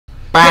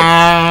Okay.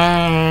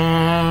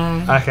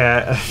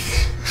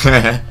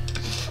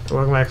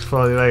 Welcome back to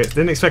Fallout Vegas.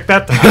 Didn't expect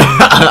that to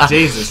happen.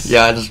 Jesus.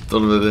 Yeah, I just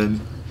thought of it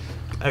then.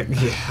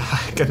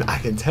 Yeah, I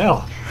can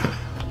tell.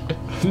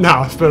 No,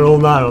 I spent all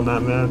night on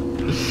that, man.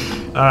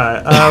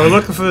 Alright, we're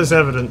looking for this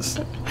evidence.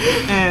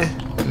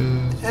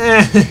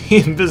 The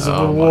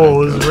invisible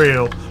wall is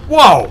real.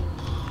 Whoa!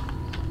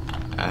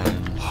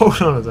 Hold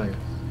on a second.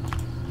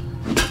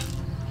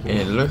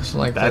 It looks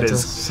like that is a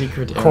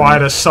secret area.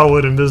 Quite a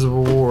solid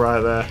invisible wall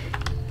right there.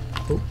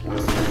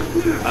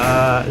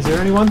 Is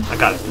there anyone? I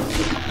got it.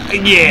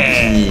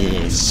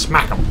 Yeah!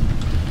 Smack him.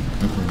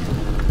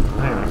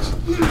 Thanks.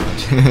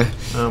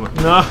 No.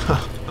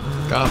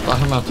 God, block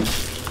him up.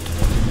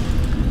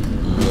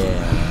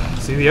 Yeah.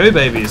 See, the O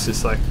baby is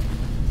just like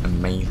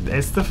amazing. It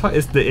is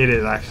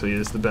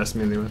the best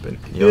melee weapon.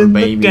 The O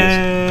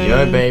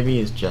baby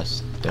is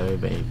just the O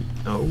baby.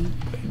 Oh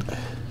baby.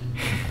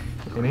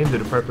 I named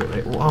it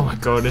appropriately. Oh my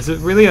god, is it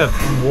really a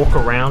walk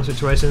around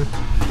situation?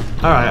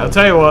 Alright, I'll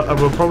tell you what,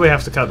 we'll probably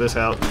have to cut this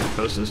out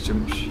because there's too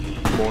much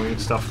boring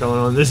stuff going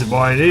on. This is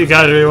boring. You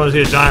guys really want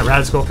to see a giant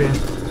rad scorpion?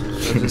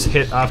 Just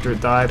hit after it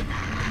died.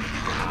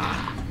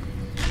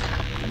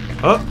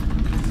 Oh!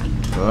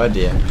 Oh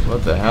dear,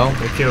 what the hell?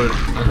 They killed a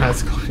rad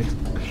scorpion.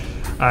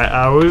 Alright,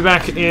 we'll be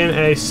back in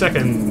a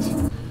second.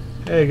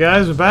 Hey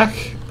guys, we're back.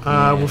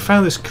 We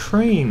found this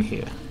crane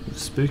here with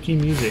spooky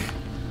music.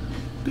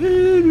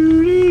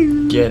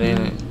 Get in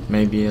it.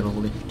 Maybe it'll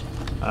lift.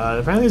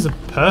 Apparently there's a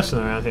person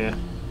around here.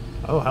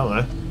 Oh,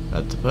 hello.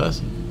 That's a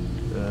person.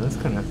 That's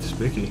kind of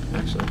spooky,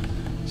 actually.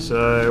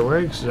 So, where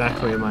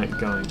exactly am I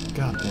going?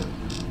 God damn it.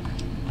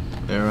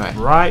 You're right.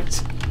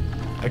 Right.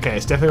 Okay,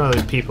 it's definitely one of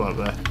those people up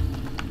there.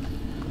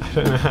 I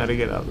don't know how to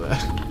get up there.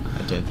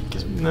 I don't think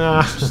it's...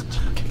 Nah.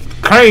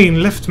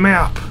 Crane, lift me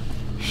up!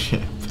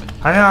 Shit.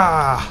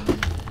 Hiya!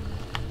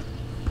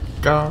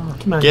 Go.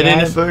 Come on, get guys. in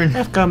the phone.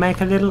 Let's go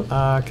make a little...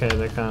 okay,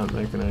 they can't.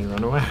 They can only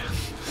run away.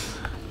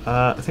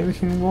 I think we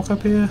can walk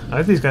up here. I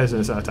hope these guys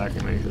don't start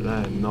attacking me because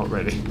I'm not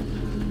ready.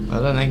 I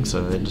don't think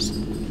so. They're just...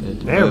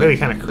 They're really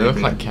kind of creepy. They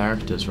look like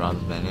characters rather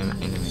than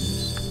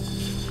enemies.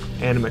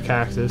 Anime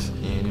characters.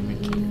 Anime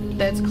characters.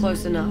 That's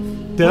close enough.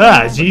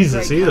 Ah,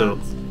 Jesus, ew.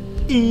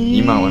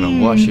 You might want to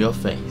wash your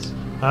face.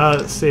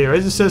 Let's see.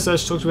 Razor says I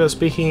talked about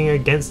speaking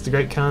against the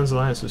Great Khan's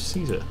alliance with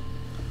Caesar.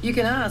 You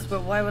can ask,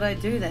 but why would I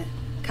do that?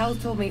 Carl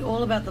told me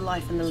all about the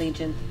life in the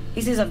Legion.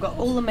 He says I've got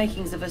all the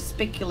makings of a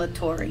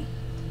speculatory.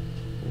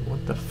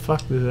 What the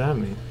fuck does that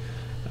mean?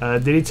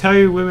 Did he tell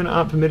you women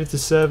aren't permitted to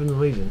serve in the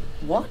Legion?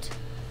 What?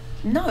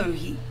 No,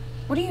 he...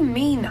 What do you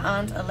mean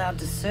aren't allowed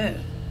to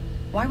serve?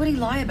 Why would he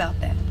lie about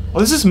that? Oh,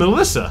 this is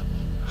Melissa!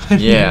 I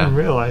didn't even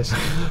realize.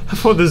 I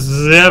thought this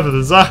was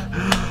evidence.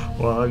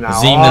 Well, now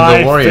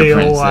Xena the warrior feel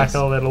princess. like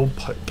a little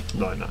pope.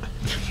 No.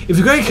 If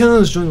the Great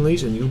Khans join the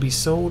Legion, you'll be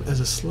sold as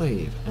a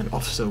slave and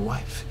officer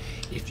wife,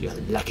 if you're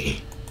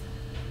lucky.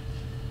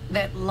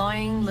 That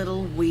lying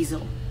little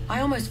weasel. I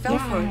almost fell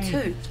for it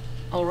too.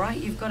 Alright,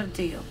 you've got a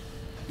deal.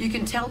 You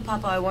can tell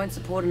Papa I won't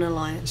support an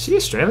alliance. Is she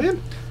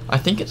Australian? I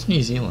think it's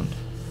New Zealand.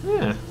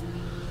 Yeah.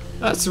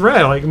 That's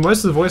rare. Like,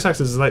 most of the voice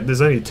actors, like,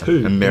 there's only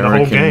two American in the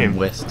whole game.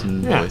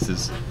 Western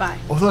voices. Bye.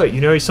 Although, you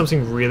know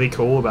something really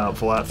cool about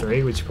Fallout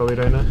 3, which you probably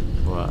don't know?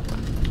 What?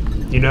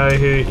 You know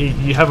who...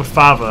 You have a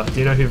father. Do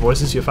you know who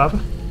voices your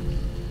father?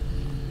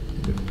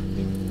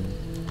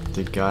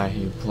 The guy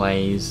who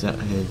plays...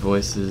 who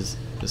voices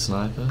the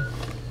sniper?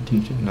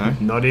 Teacher? No?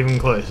 Not even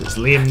close. It's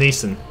Liam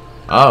Neeson.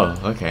 Oh,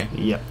 okay.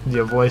 Yep.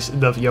 Your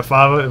your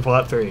father in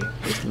Fallout 3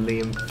 is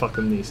Liam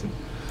fucking Neeson.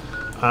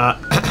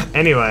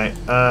 Anyway,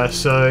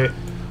 so...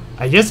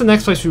 I guess the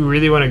next place we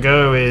really want to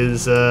go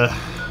is,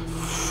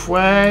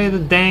 way the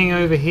dang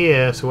over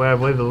here, to where I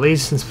believe the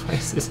Legion's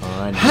place is.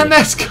 And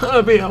that's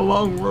gonna be a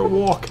long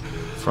walk.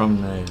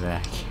 From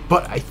Novak.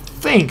 But I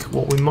think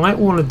what we might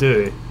want to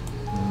do...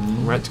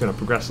 We're actually going to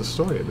progress the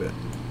story a bit.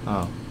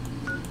 Oh.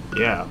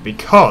 Yeah,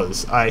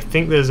 because I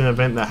think there's an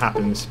event that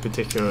happens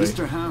particularly...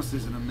 Mr. House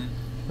isn't a minute.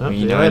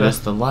 We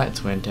noticed the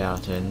lights went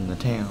out in the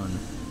town.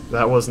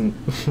 That wasn't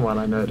what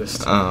I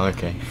noticed. Oh,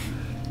 okay.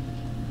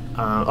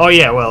 Oh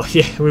yeah, well,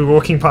 yeah, we were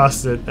walking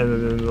past it and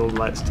then the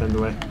lights turned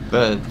away.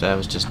 But that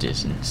was just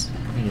distance.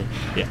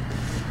 Yeah.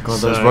 God,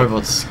 those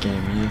robots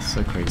scare me. They're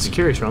so crazy.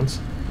 Securitrons.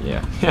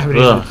 Yeah.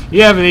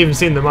 You haven't even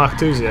seen the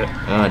Mark IIs yet.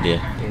 Oh dear.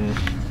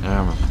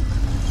 Yeah.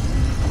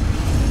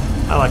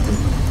 I like them.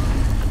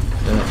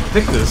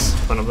 Victor's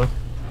one of them.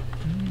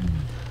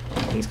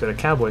 He's got a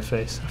cowboy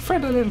face. A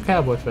friendly little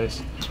cowboy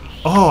face.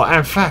 Oh,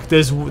 in fact,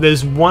 there's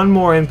one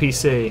more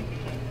NPC,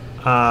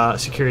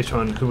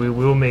 Securitron, who we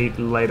will meet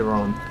later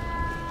on.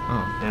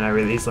 Oh.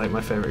 And he's like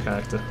my favorite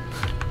character.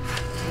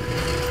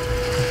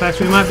 In fact,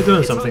 we might be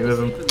doing something with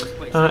him.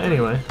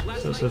 Anyway,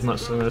 so that's as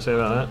much as I'm going to say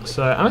about that.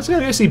 So I'm just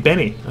going to go see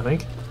Benny, I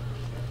think.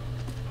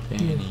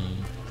 Benny.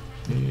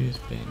 Who's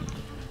Benny?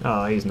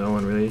 Oh, he's no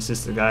one really. He's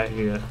just the guy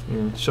who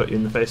shot you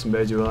in the face and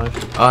buried you alive.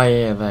 Oh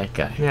yeah, that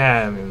guy.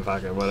 Yeah, I mean,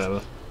 fuck it,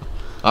 whatever.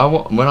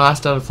 When I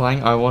started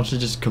playing, I wanted to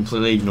just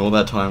completely ignore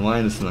that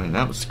timeline. It's like,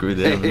 no, screw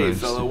that. Hey,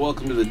 fella,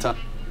 welcome to the top.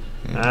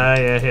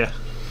 Yeah.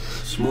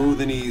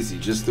 Smooth and easy,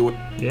 just the way.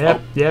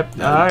 Yep, Oh, yep.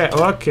 no. Alright,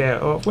 okay.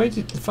 Oh, wait,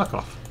 fuck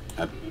off.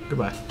 Uh,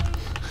 Goodbye.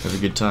 Have a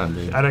good time,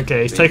 dude. I don't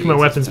care. He's taking my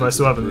weapons, but I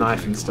still have a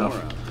knife and stuff.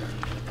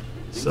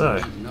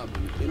 So,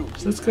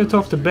 let's go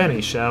talk to Benny,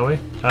 shall we?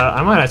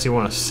 I might actually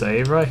want to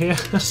save right here.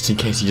 Just in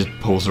case he just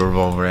pulls a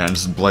revolver out and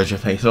just blows your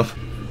face off.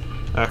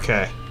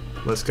 Okay,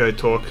 let's go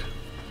talk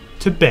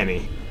to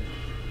Benny.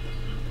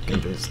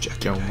 Get this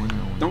jacket. Go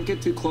on. Don't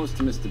get too close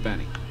to Mr.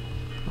 Benny.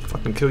 I'll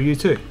fucking kill you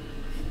too.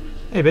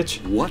 Hey,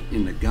 bitch. What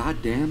in the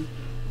goddamn?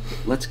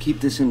 Let's keep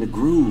this in the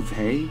groove,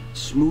 hey?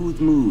 Smooth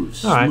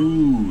moves. All right.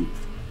 Smooth.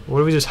 What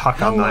do we just huck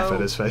our knife Hello.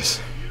 at his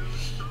face?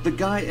 The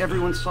guy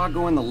everyone saw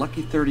go in the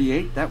Lucky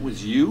 38, that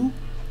was you?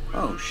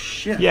 Oh,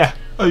 shit. Yeah.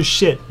 Oh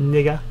shit,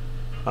 nigga.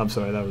 I'm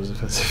sorry, that was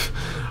offensive.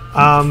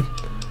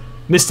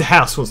 Mr.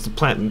 House wants the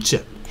platinum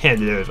chip.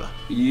 Hand it over.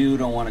 You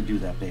don't want to do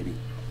that, baby.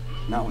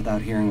 Not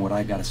without hearing what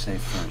I gotta say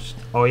first.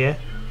 Oh yeah?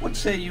 What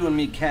say you and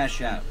me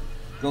cash out?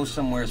 Go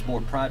somewheres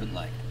more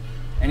private-like.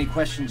 Any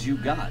questions you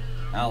got,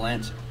 I'll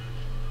answer.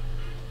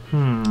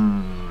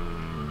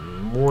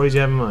 What did you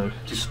have in mind?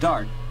 To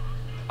start,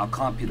 I'll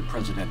comp you the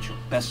presidential.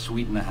 Best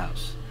suite in the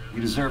house. You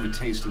deserve a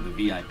taste of the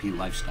VIP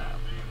lifestyle.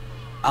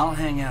 I'll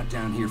hang out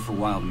down here for a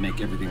while to make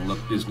everything look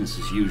business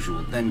as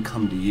usual, then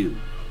come to you.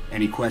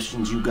 Any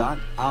questions you got,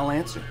 I'll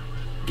answer.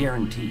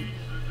 Guaranteed.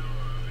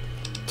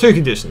 2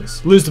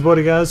 conditions. Lose the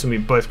bodyguards and we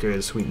both go to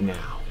the suite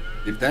now.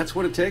 If that's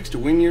what it takes to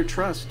win your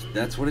trust,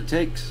 that's what it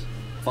takes.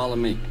 Follow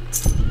me.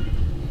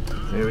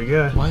 There we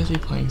go. Why is he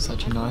playing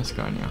such a nice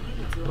guy now?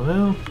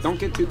 Well, Don't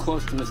get too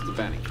close to Mr.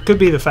 Benny. could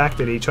be the fact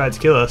that he tried to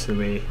kill us and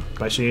we,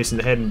 by shooting us in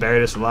the head and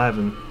buried us alive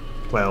and,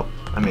 well,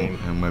 I mean,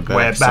 And we're we're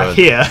back, back so-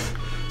 here.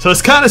 So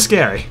it's kind of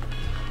scary.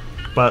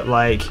 But,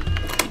 like,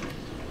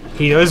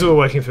 he knows we're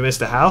working for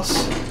Mr.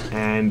 House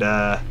and,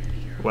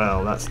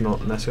 well, that's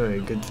not necessarily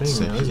a good thing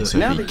So now, if is he,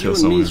 it? Now so if that he you kills and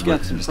someone me's who's got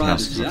working some for Mr.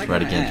 House, privacy, it's I right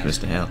gotta against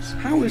ask. Mr. House.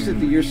 How is it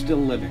that you're still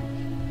living?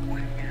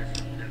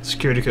 A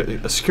security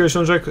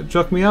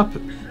struck me up,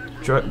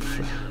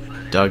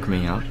 Dug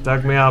me up.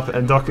 dug me up,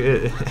 and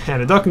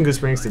a Doc and Good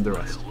Springs did the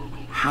rest.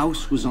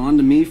 House was on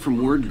to me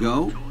from word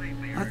go?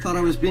 I thought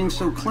I was being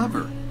so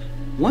clever.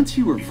 Once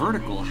you were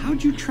vertical,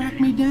 how'd you track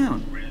me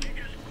down?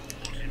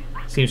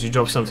 Seems you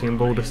dropped something in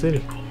Boulder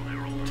City.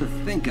 To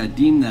think I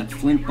deemed that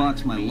flint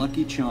box my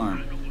lucky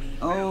charm.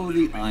 Oh,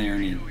 the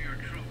irony.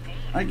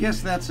 I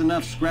guess that's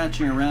enough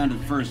scratching around at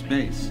first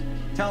base.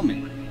 Tell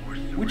me,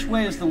 which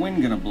way is the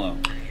wind gonna blow?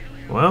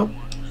 Well,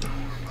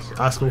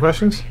 ask some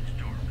questions.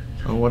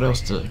 Well, what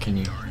else can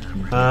you?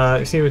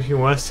 See if we can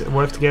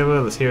work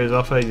together. Let's hear his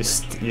offer.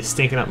 You're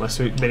stinking up my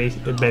sweet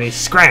Benny.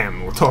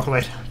 Scram! We'll talk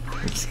later.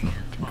 It's not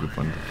a good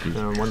one to do.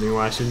 I'm wondering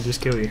why I shouldn't just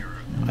kill you.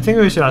 I think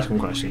we should ask some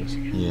questions.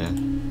 Yeah.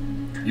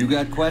 You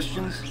got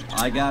questions?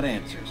 I got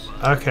answers.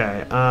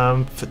 Okay,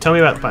 tell me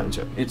about the platinum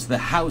chip. It's the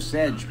house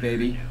edge,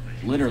 baby.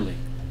 Literally.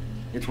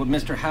 It's what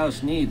Mr.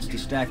 House needs to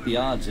stack the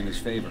odds in his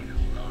favor.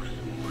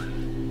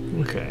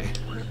 Okay.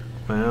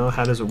 Well,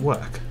 how does it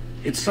work?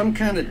 It's some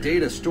kind of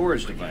data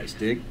storage device,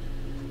 Dig.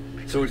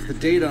 So it's the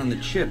data on the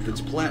chip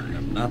that's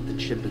platinum, not the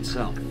chip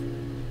itself.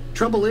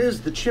 Trouble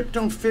is, the chip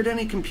don't fit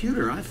any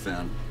computer I've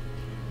found.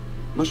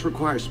 Must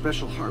require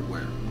special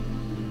hardware.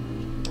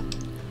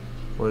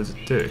 What does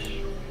it do?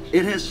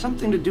 It has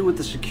something to do with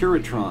the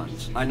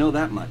Securitrons, I know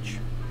that much.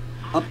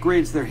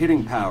 Upgrades their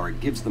hitting power,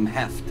 gives them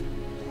heft.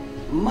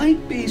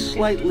 Might be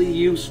slightly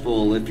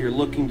useful if you're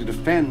looking to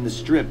defend the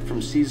Strip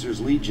from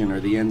Caesar's Legion or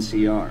the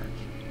NCR.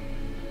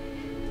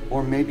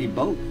 Or maybe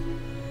both.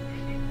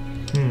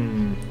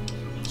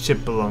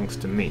 Chip belongs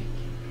to me.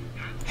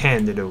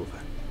 Hand it over.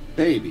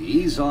 Baby,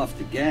 ease off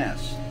the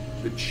gas.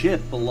 The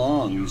chip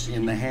belongs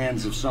in the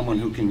hands of someone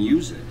who can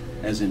use it,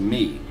 as in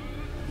me,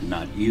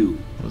 not you.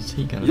 What's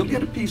he gonna You'll do?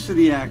 get a piece of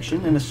the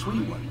action and a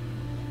sweet one.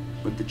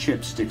 But the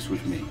chip sticks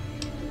with me.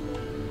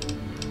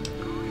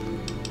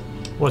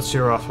 What's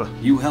your offer?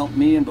 You help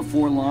me, and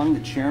before long,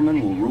 the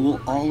chairman will rule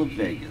all of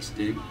Vegas,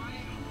 Dig.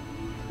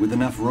 With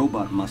enough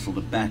robot muscle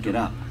to back it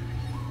up.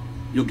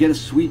 You'll get a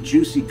sweet,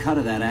 juicy cut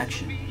of that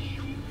action.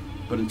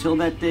 But until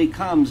that day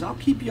comes, I'll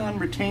keep you on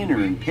retainer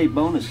and pay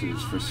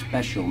bonuses for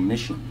special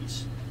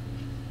missions.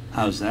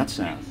 How's that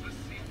sound?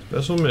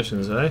 Special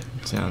missions, eh?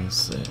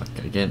 Sounds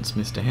like against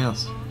Mr.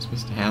 House. Is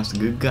Mr. House a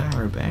good guy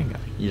or a bad guy?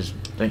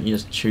 Don't you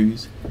just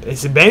choose?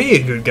 Is Benny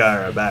a good guy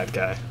or a bad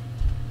guy?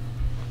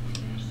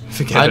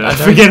 Forget I it. don't,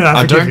 Forget it.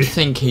 I forgive don't you.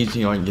 think he's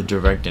like the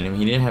direct enemy.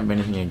 He didn't have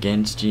anything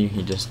against you.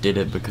 He just did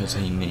it because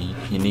he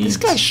needs. This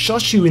guy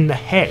shot you in the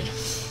head.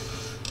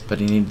 But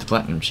he needed the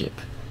platinum chip.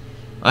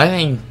 I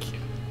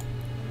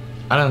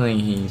don't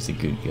think he's a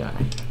good guy.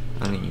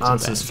 I think he's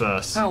Answers a bad guy.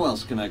 first. How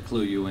else can I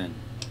clue you in?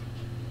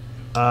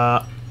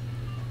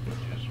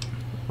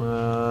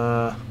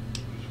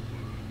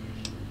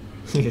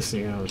 Yes,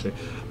 yeah, obviously.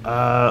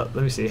 Let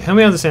me see. Help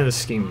me understand the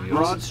scheme of yours.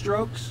 Broad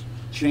strokes,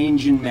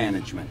 change in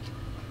management.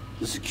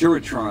 The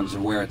Securitrons are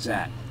where it's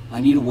at.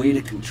 I need a way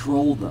to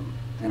control them,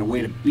 and a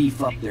way to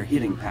beef up their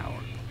hitting power.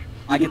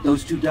 I get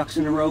those 2 ducks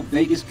in a row,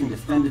 Vegas can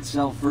defend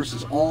itself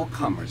versus all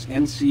comers.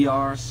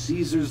 NCR,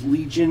 Caesar's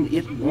Legion,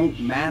 it won't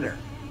matter.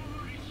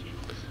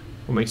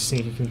 What makes you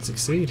think you can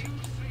succeed?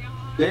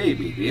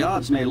 Baby, the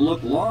odds may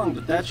look long,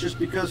 but that's just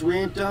because we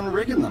ain't done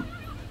rigging them.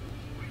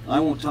 I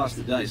won't toss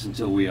the dice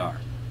until we are.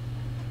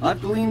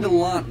 I've gleaned a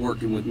lot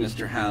working with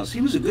Mr. House.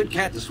 He was a good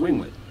cat to swing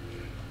with.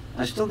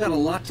 I still got a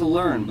lot to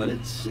learn, but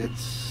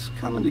it's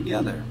coming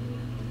together.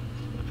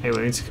 Are you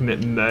willing to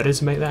commit murder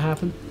to make that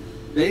happen?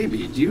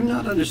 Baby, do you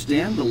not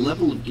understand the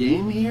level of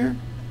game here?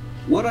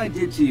 What I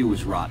did to you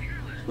was rotten.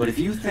 But if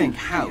you think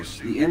House,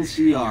 the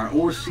NCR,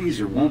 or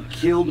Caesar won't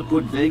kill to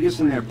put Vegas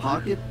in their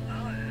pocket,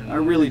 I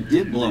really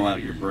did blow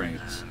out your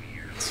brains.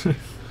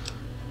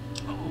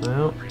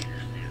 Well...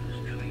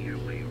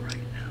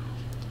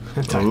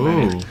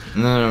 Ooh.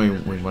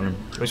 No, we want him.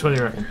 Which one do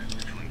you reckon?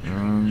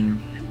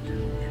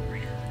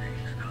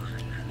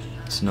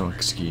 It's no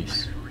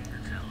excuse.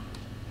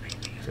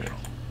 Okay.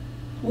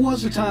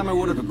 Was a time I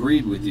would have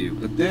agreed with you,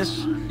 but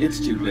this,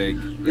 it's too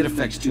big. It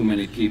affects too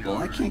many people.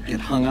 I can't get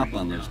hung up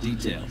on those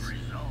details.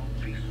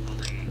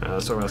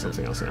 Let's talk about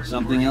something else now.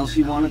 Something else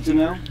you wanted to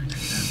know?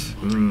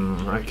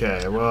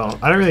 Okay, well,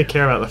 I don't really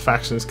care about the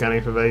faction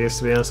scanning for Vegas,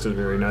 to be honest, because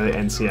we already know the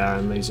NCR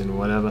and Legion and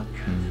whatever.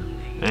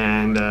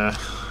 And,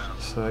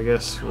 so I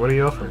guess, what are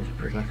you offering,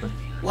 exactly?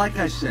 Like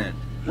I said,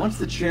 once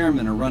the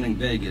chairmen are running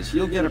Vegas,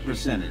 you'll get a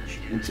percentage.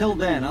 Until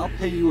then, I'll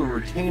pay you a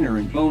retainer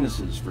and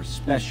bonuses for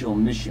special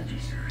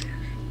missions.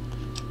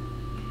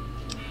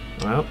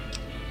 Well,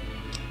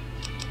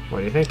 what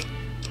do you think?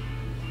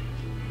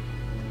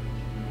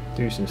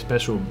 Do some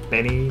special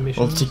Benny missions?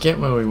 Well, to get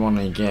where we want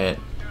to get...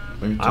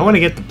 I want to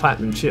get the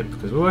platinum chip,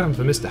 because we're working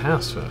for Mr.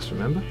 House first,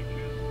 remember?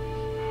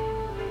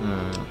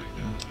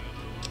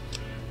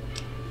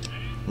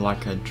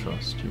 Like I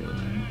trust you.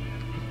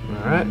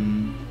 Alright.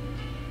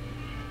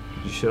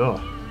 You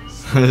sure?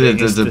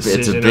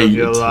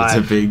 It's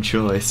a big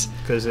choice.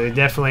 Because they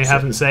definitely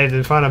haven't saved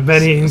in front of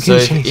Benny and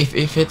So Kincaid.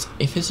 if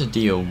it's a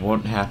deal,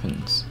 what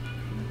happens?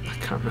 I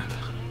can't remember.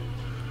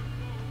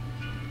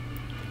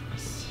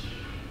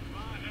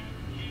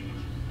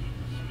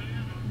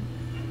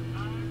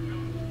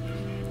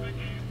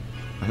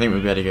 I think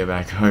we better go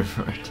back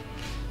over it,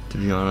 to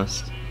be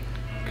honest.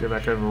 Go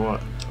back over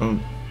what?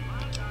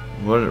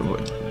 What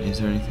is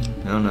there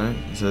anything? No.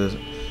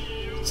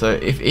 So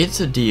if it's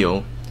a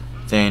deal,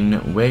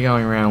 then we're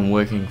going around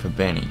working for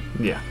Benny.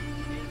 Yeah.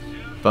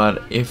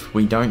 But if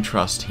we don't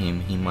trust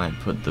him, he might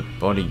put the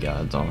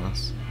bodyguards on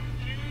us.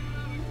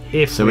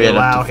 If So we we'd have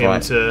allow to him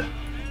fight. to...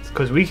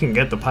 Because we can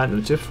get the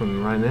platinum chip from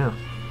him right now.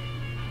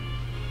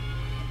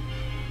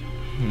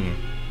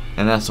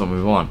 And that's what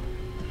we want.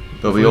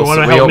 But We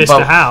want to help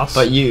Mr. House.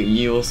 But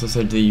you also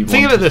said that you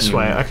Think of want it this him-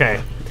 way,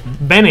 okay.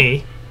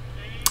 Benny,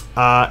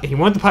 he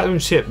wanted the platinum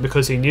chip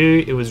because he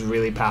knew it was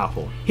really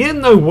powerful. He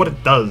didn't know what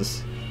it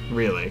does,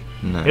 really.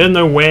 No. He didn't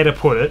know where to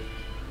put it.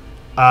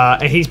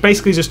 And he's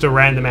basically just a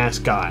random ass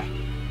guy.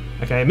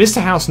 Okay,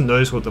 Mr. House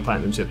knows what the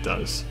platinum chip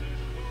does.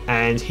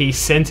 And he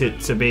sent it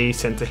to be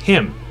sent to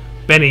him.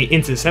 Benny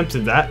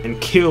intercepted that and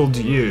killed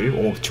you,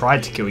 or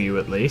tried to kill you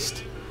at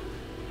least.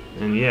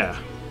 And yeah.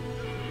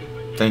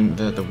 Think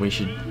that we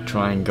should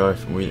try and go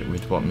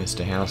with what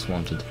Mr. House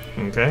wanted.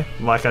 Okay,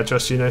 like I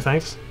trust you, no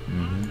thanks.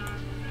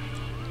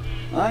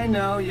 I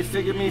know, you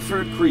figured me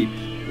for a creep.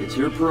 It's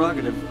your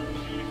prerogative.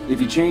 If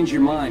you change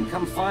your mind,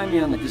 come find me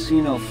on the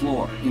casino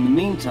floor. In the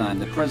meantime,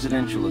 the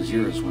presidential is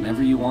yours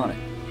whenever you want it.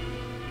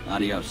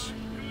 Adios.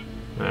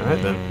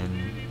 Alright then.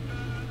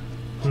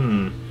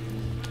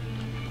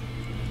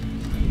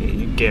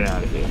 You get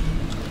out of here.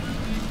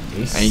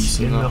 Ace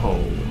in the hole.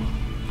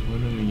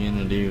 What are we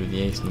gonna do with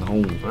the ace in the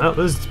hole? Well,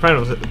 this is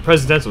the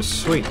presidential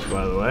suite,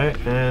 by the way,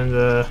 and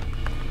I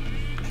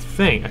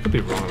think I could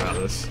be wrong about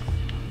this.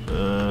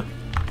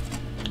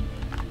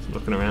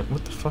 Looking around,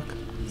 what the fuck?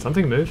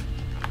 Something move?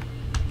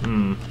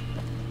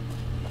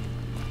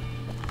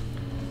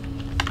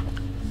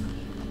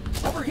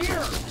 Over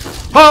here!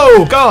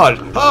 Oh God!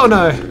 Oh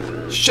no!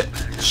 Shit!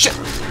 Shit!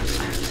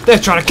 They're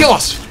trying to kill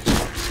us!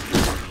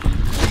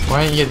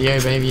 Why don't you get the O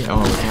baby?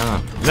 Oh, we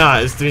can't. No,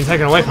 it's been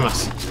taken away from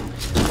us.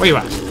 Where you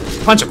at?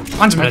 Punch him!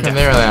 Punch him How in the come death!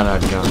 they're allowed to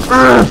have guns?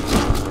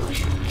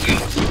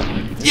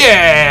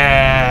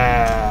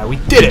 Yeah! We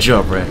did Good it!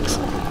 job, Rex.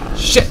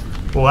 Shit!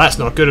 Well, that's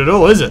not good at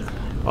all, is it?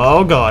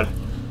 Oh God!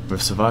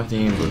 We've survived the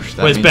ambush.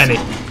 That Where's means Benny?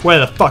 Where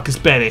the fuck is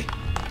Benny?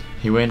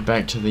 He went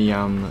back to the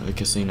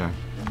casino.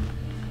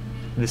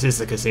 This is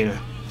the casino.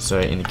 So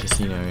in the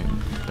casino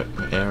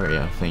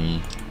area thingy,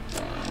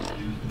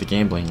 the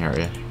gambling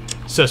area.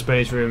 Search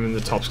Benny's room in the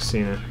Tops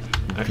Casino.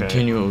 Okay.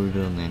 Continue what we were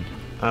doing then.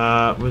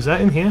 Was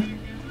that in here?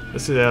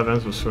 This is our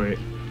rental suite.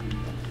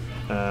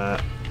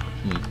 Well,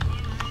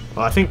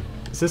 I think...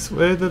 Is this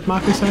where the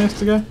Marcus has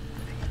to go?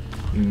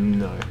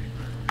 No.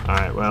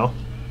 Alright, well.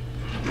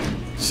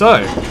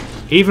 So,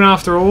 even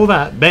after all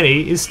that,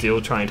 Benny is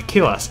still trying to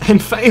kill us, and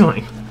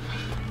failing!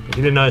 If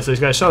you didn't notice, those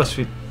guys shot us a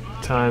few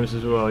times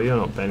as well. You're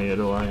not Benny at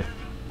all, are you?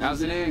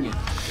 How's it hanging?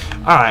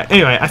 Alright,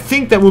 anyway, I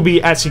think that we'll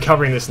be actually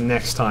covering this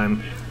next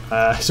time.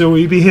 So will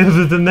you be here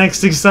for the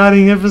next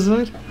exciting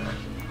episode?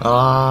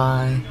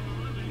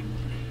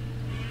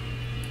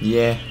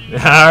 Yeah.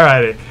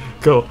 Alrighty,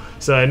 cool.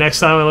 So next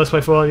time on Let's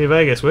Play Fallout New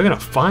Vegas, we're gonna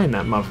find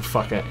that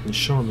motherfucker and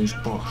show him his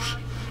boss.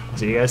 I'll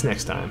see you guys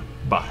next time.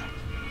 Bye.